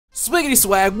Swiggity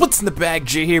swag, what's in the bag?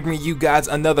 Jay here bringing you guys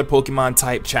another Pokemon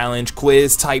type challenge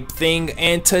quiz type thing,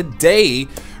 and today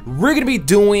we're gonna be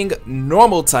doing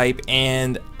normal type,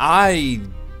 and I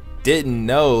didn't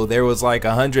know there was like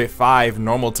 105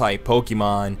 normal type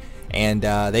Pokemon, and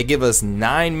they give us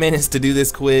 9 minutes to do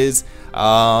this quiz.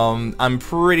 I'm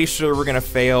pretty sure we're gonna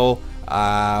fail.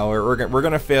 We're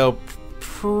gonna fail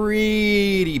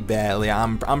pretty badly.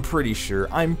 I'm pretty sure.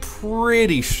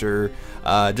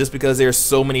 Just because there's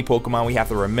so many Pokemon we have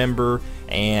to remember,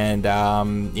 and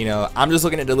you know, I'm just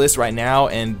looking at the list right now,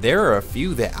 and there are a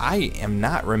few that I am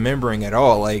not remembering at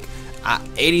all. Like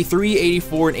 83,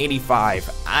 84, and 85.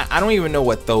 I don't even know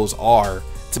what those are,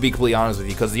 to be completely honest with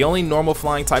you, because the only normal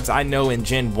flying types I know in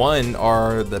Gen 1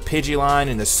 are the Pidgey line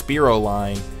and the Spearow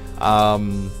line.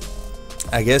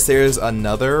 I guess there's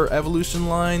another evolution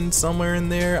line somewhere in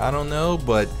there, I don't know,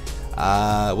 but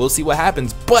we'll see what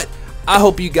happens. But I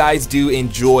hope you guys do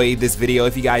enjoy this video.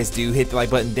 If you guys do, hit the like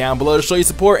button down below to show your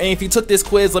support, and if you took this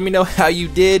quiz, let me know how you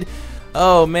did.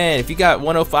 Oh man, if you got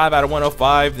 105 out of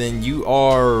 105, then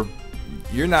you're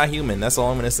not human. That's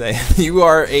all I'm gonna say.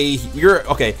 You're a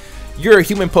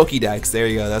human Pokédex. There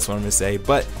you go, that's what I'm gonna say.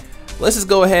 But let's just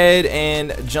go ahead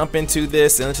and jump into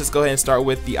this, and let's just go ahead and start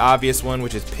with the obvious one,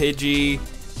 which is Pidgeotto.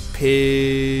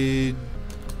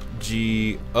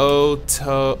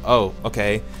 Oh,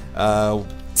 okay.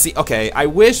 See, okay, I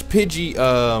wish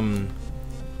Pidgeotto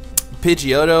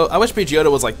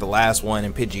was like the last one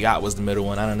and Pidgeot was the middle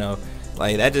one. I don't know,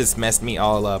 like that just messed me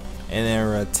all up. And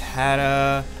then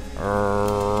Rattata,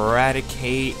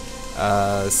 Eradicate,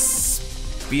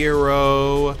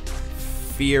 Spearow,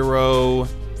 Fearow.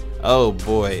 Oh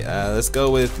boy, let's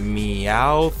go with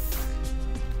Meowth,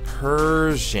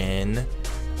 Persian,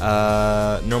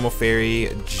 Normal Fairy,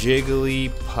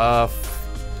 Jigglypuff,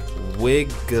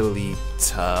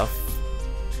 Wigglytuff.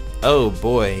 Oh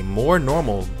boy, more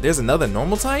normal. There's another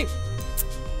normal type?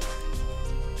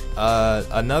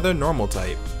 Another normal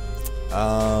type.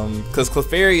 Cause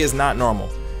Clefairy is not normal.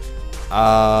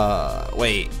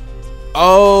 Wait.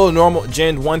 Oh, normal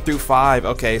Gen 1 through 5.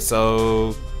 Okay,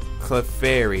 so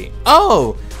Clefairy.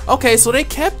 Oh, okay, so they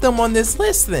kept them on this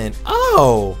list then.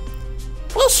 Oh,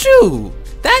 well shoot,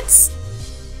 that's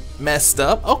messed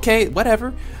up. Okay,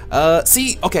 whatever.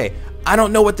 See, okay, I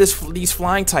don't know what these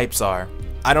flying types are.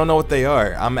 I don't know what they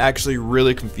are. I'm actually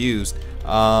really confused.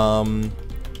 I'm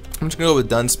just gonna go with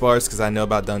Dunsparce because I know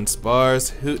about Dunsparce.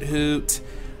 Hoot Hoot.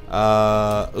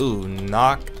 Ooh,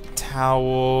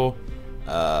 Noctowl.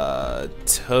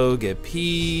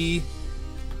 Togepi.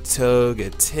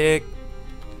 Togetic.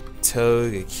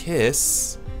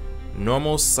 Togekiss.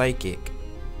 Normal Psychic.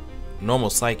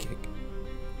 Normal Psychic.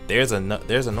 There's a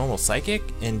normal Psychic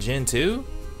in Gen 2?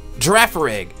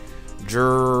 Girafarig.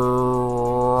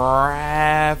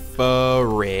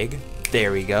 Girafarig.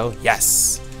 There we go.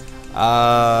 Yes.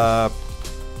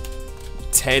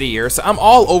 Teddiursa. I'm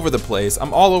all over the place.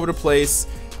 I'm all over the place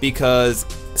because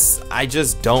I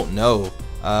just don't know.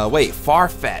 Wait,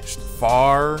 Farfetch'd.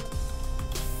 Farfetch'd.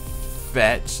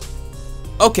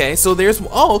 Okay, so there's.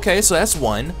 Oh, okay, so that's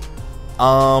one.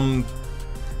 Oh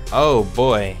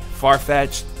boy,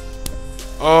 Farfetch'd.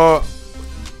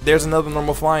 There's another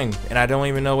normal flying, and I don't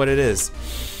even know what it is.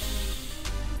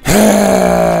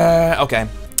 Okay.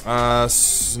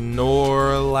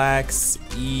 Snorlax,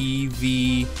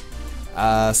 Eevee.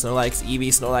 Snorlax,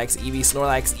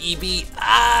 Eevee.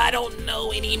 I don't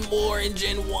know anymore in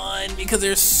Gen 1 because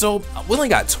there's so. We only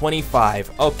got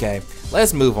 25. Okay,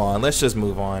 let's move on. Let's just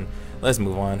move on. Let's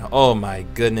move on. Oh my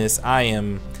goodness, I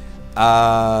am.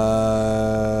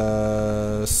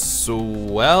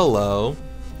 Swellow.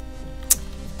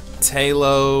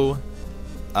 Talo,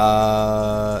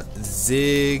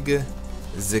 Zagoon,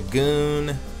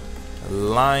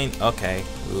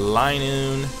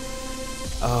 Linoon.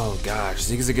 Oh gosh,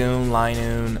 Zigzagoon,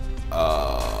 Linoon.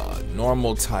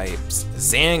 Normal types.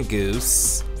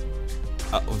 Zangoose.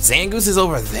 Zangoose is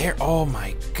over there. Oh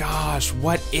my gosh,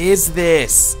 what is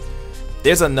this?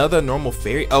 There's another normal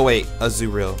fairy. Oh wait,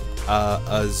 Azurill.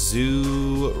 Azurill.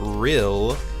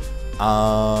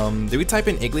 Did we type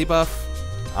in Igglybuff?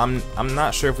 I'm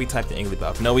not sure if we typed in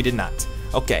Igglybuff. No, we did not.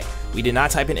 Okay, we did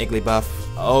not type in Igglybuff.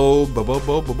 Oh,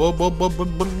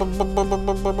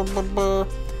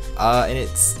 and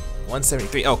it's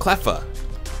 173. Oh, Cleffa.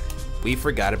 We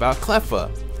forgot about Cleffa.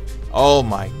 Oh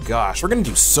my gosh, we're gonna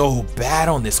do so bad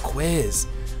on this quiz.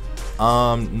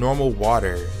 Normal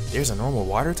water. There's a normal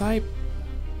water type?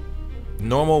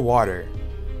 Normal water.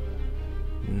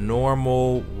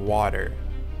 Normal water.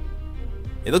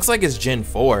 It looks like it's Gen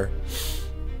 4.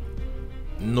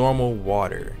 Normal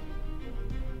water.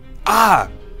 Ah!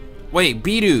 Wait,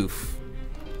 Bidoof.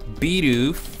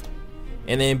 Bidoof.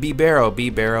 And then B Barrel,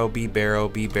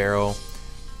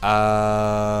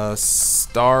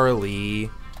 Starly,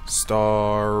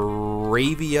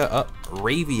 Staravia,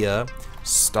 Ravia,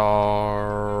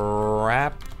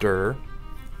 Staraptor,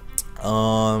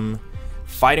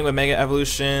 fighting with Mega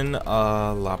Evolution,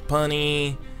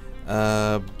 Lopunny,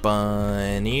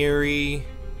 Baneri,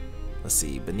 let's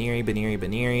see,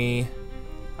 Baneri,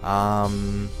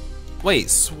 wait,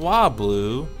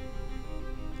 Swablu,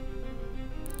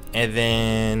 and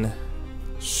then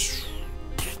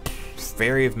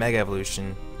Fairy of Mega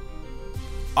Evolution,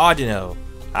 Audino,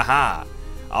 haha,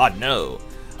 Audino.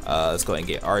 Let's go ahead and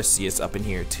get Arceus up in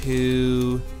here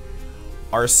too.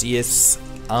 Arceus,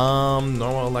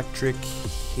 normal electric,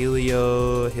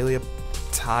 Helioptile,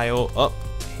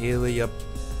 Helioptile,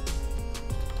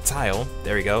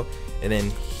 there we go. And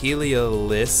then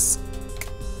Heliolisk,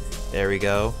 there we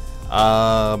go.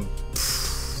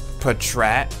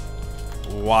 Patrat,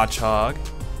 Watchog.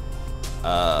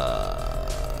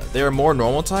 There are more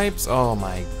normal types? Oh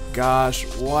my gosh,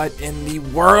 what in the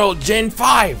world? Gen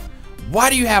 5! Why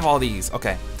do you have all these?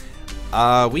 Okay.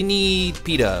 We need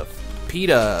Pidove,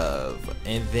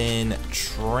 and then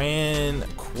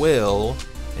Tranquil,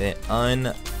 and then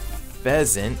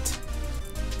Unpheasant.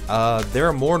 There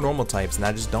are more normal types, and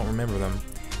I just don't remember them.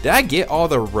 Did I get all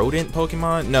the rodent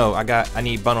Pokemon? No, I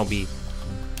need Bunnelby.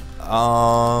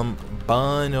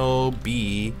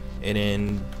 Bunnelby, and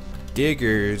then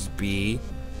Diggersby.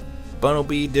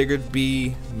 Bunnelby,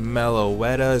 Diggersby,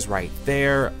 Meloetta is right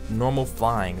there. Normal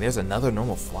flying. There's another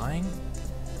normal flying?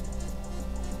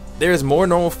 There's more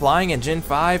normal flying in Gen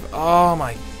 5? Oh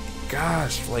my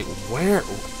gosh, like where?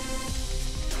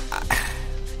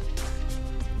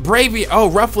 Braviary,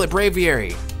 oh, Rufflet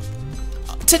Braviary.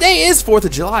 Today is 4th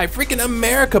of July, freaking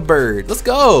America bird. Let's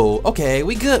go. Okay,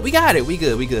 we good, we got it, we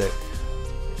good.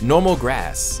 Normal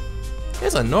grass.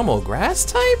 There's a normal grass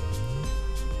type?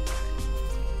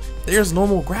 There's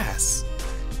normal grass.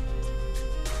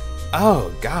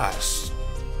 Oh gosh.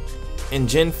 In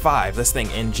Gen 5, let's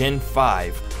think, in Gen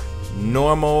 5,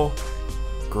 normal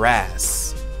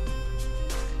grass.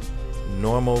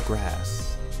 Normal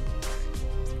grass.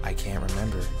 I can't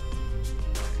remember.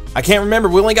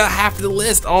 We only got half of the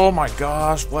list. Oh my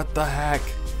gosh, what the heck?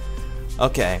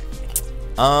 Okay.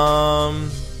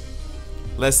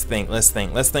 Let's think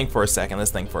for a second.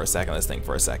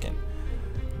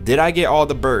 Did I get all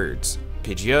the birds?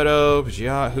 Pidgeotto,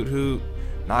 Hoot Hoot,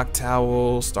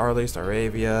 Noctowl, Starly,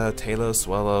 Staravia, Talos,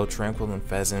 Swallow, Tranquil, and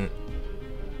Pheasant.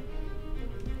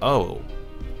 Oh.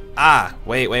 Ah,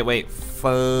 wait.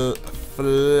 Fletchling.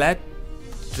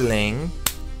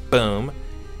 Boom.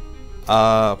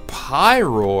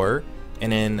 Pyroar,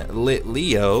 and then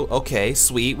Leo. Okay,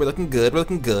 sweet. We're looking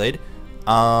good.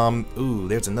 Ooh,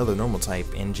 there's another normal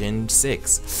type in Gen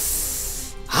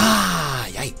 6. Ah,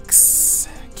 yikes.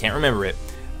 Can't remember it.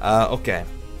 Okay.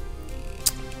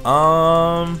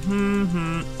 Oh,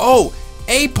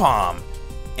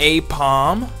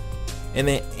 Apom, and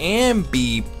then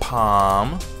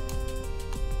Ambipom,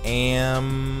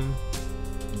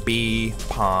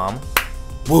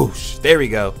 Whoosh. There we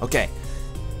go. Okay.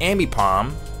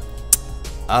 Ambipom.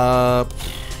 I'm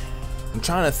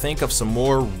trying to think of some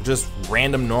more just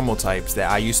random normal types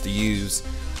that I used to use.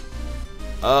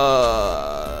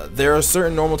 There are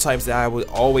certain normal types that I would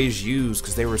always use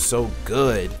because they were so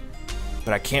good,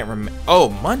 but I can't remember. Oh,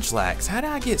 Munchlax. How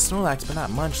did I get Snorlax but not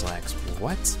Munchlax?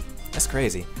 What? That's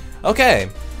crazy. Okay.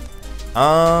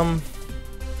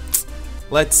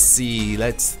 Let's see.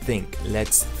 Let's think.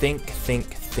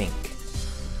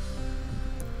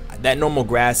 That normal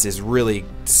grass is really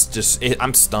just.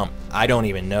 I'm stumped. I don't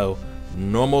even know.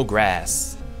 Normal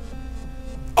grass.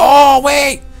 Oh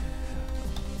wait.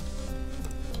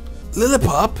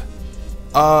 Lillipup,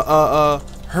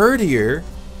 Herdier,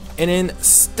 and then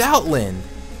Stoutland.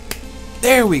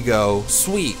 There we go.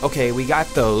 Sweet. Okay, we got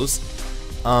those.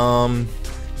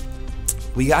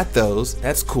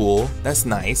 That's cool. That's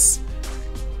nice.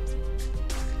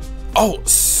 Oh,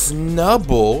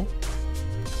 Snubble,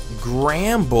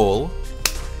 Gramble,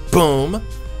 boom.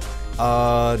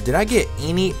 Did I get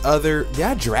any other? Did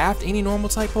I draft any normal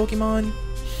type Pokemon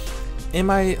in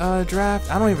my draft?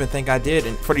 I don't even think I did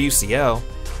for the UCL.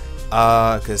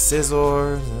 Cause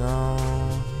Scizor, no.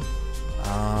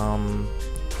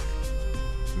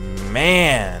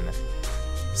 Man,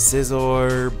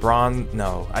 Scizor,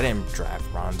 no, I didn't draft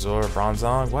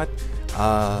Bronzong. What?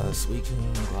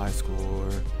 Suicune,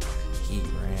 Gliscor,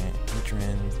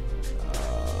 Heatran.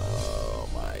 Oh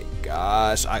my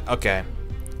gosh. Okay.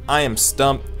 I am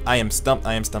stumped. I am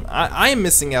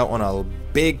missing out on a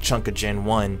big chunk of Gen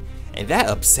 1, and that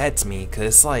upsets me because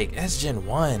it's like, that's Gen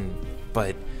 1,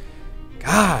 but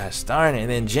Gosh darn it.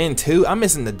 And then Gen 2, I'm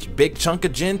missing the big chunk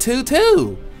of Gen 2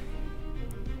 too.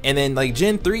 And then like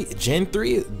Gen 3,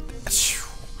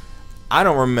 I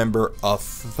don't remember a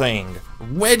thing.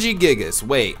 JayYTGigas,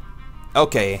 wait.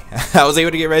 Okay, I was able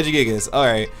to get JayYTGigas.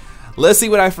 Alright, let's see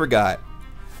what I forgot.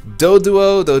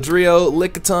 Doduo, Dodrio,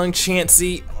 Lickitung,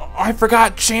 Chansey. Oh, I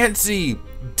forgot Chansey.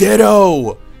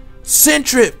 Ditto.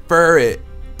 Sentret, Furret.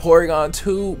 Porygon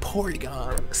 2,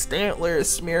 Porygon, Stantler,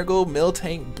 Smeargle,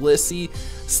 Miltank, Blissey,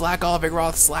 Slackoff,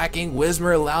 Vigoroth, Slacking,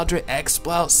 Whismur, Loudred,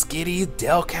 Explout, Skitty,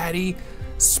 Delcatty,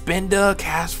 Spinda,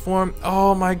 Castform.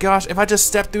 Oh my gosh, if I just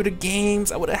stepped through the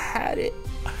games, I would have had it.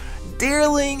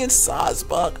 Deerling and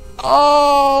Sawsbuck.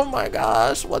 Oh my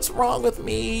gosh, what's wrong with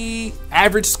me?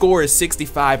 Average score is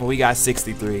 65 and we got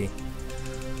 63.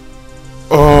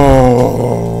 Oh.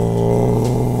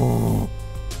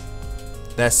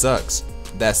 That sucks.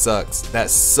 That sucks. That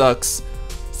sucks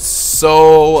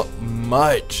so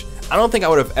much. I don't think I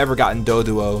would have ever gotten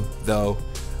Doduo though.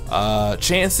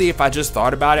 Chansey, if I just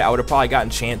thought about it, I would have probably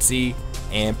gotten Chansey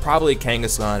and probably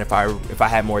Kangaskhan if I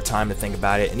had more time to think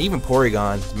about it, and even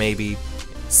Porygon maybe.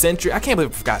 Sentret, I can't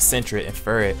believe I forgot Sentret and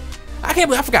Furret. I can't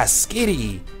believe I forgot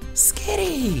Skitty,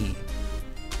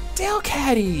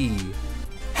 Delcatty,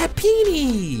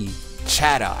 Happiny,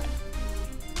 Chatot.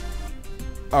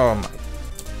 Oh my.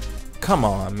 Come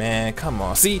on, man, come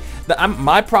on. See,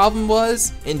 my problem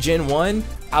was, in Gen 1,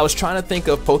 I was trying to think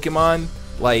of Pokemon,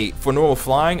 like, for normal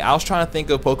flying, I was trying to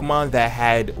think of Pokemon that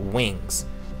had wings.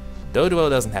 Doduo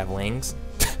doesn't have wings.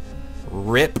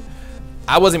 RIP.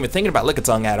 I wasn't even thinking about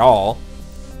Lickitung at all.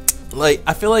 Like,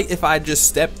 I feel like if I just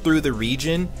stepped through the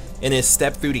region, and then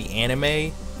stepped through the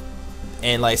anime,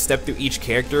 and, like, stepped through each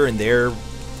character and their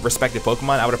respective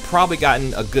Pokemon, I would have probably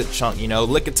gotten a good chunk, you know.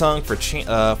 Lickitung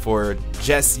for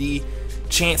Jessie,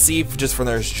 Chansey just for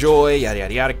Nurse Joy, yada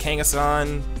yada yada.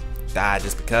 Kangaskhan died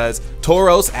just because.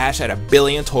 Tauros, Ash had a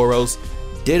billion Tauros.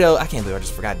 Ditto, I can't believe I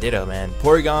just forgot Ditto, man.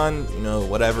 Porygon, you know,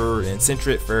 whatever, and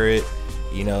Sentret, Furret,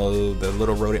 you know, the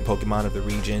little rodent Pokemon of the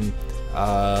region.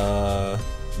 The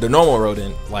normal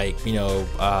rodent, like, you know,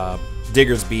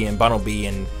 Diggersby and Bunnelby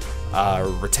and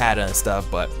Rattata and stuff,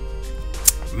 but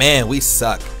man, we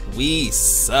suck. We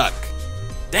suck.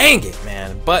 Dang it,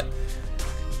 man. But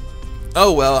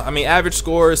oh well. I mean, average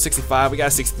score is 65. We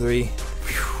got 63.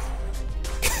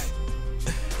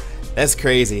 That's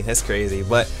crazy. That's crazy.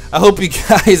 But I hope you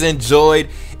guys enjoyed.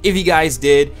 If you guys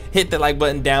did, hit the like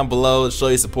button down below to show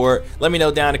your support. Let me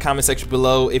know down in the comment section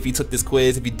below if you took this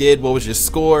quiz. If you did, what was your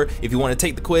score? If you want to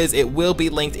take the quiz, it will be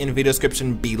linked in the video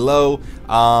description below.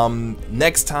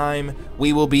 Next time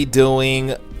we will be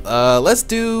doing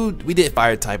we did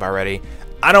fire type already.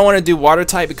 I don't want to do water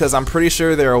type because I'm pretty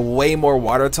sure there are way more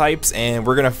water types and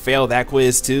we're gonna fail that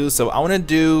quiz too. So I want to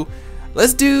do,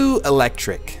 let's do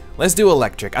electric. Let's do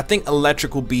electric. I think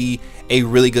electric will be a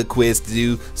really good quiz to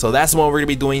do. So that's what we're gonna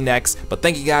be doing next. But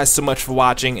thank you guys so much for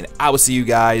watching, and I will see you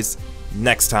guys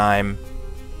next time.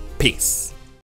 Peace.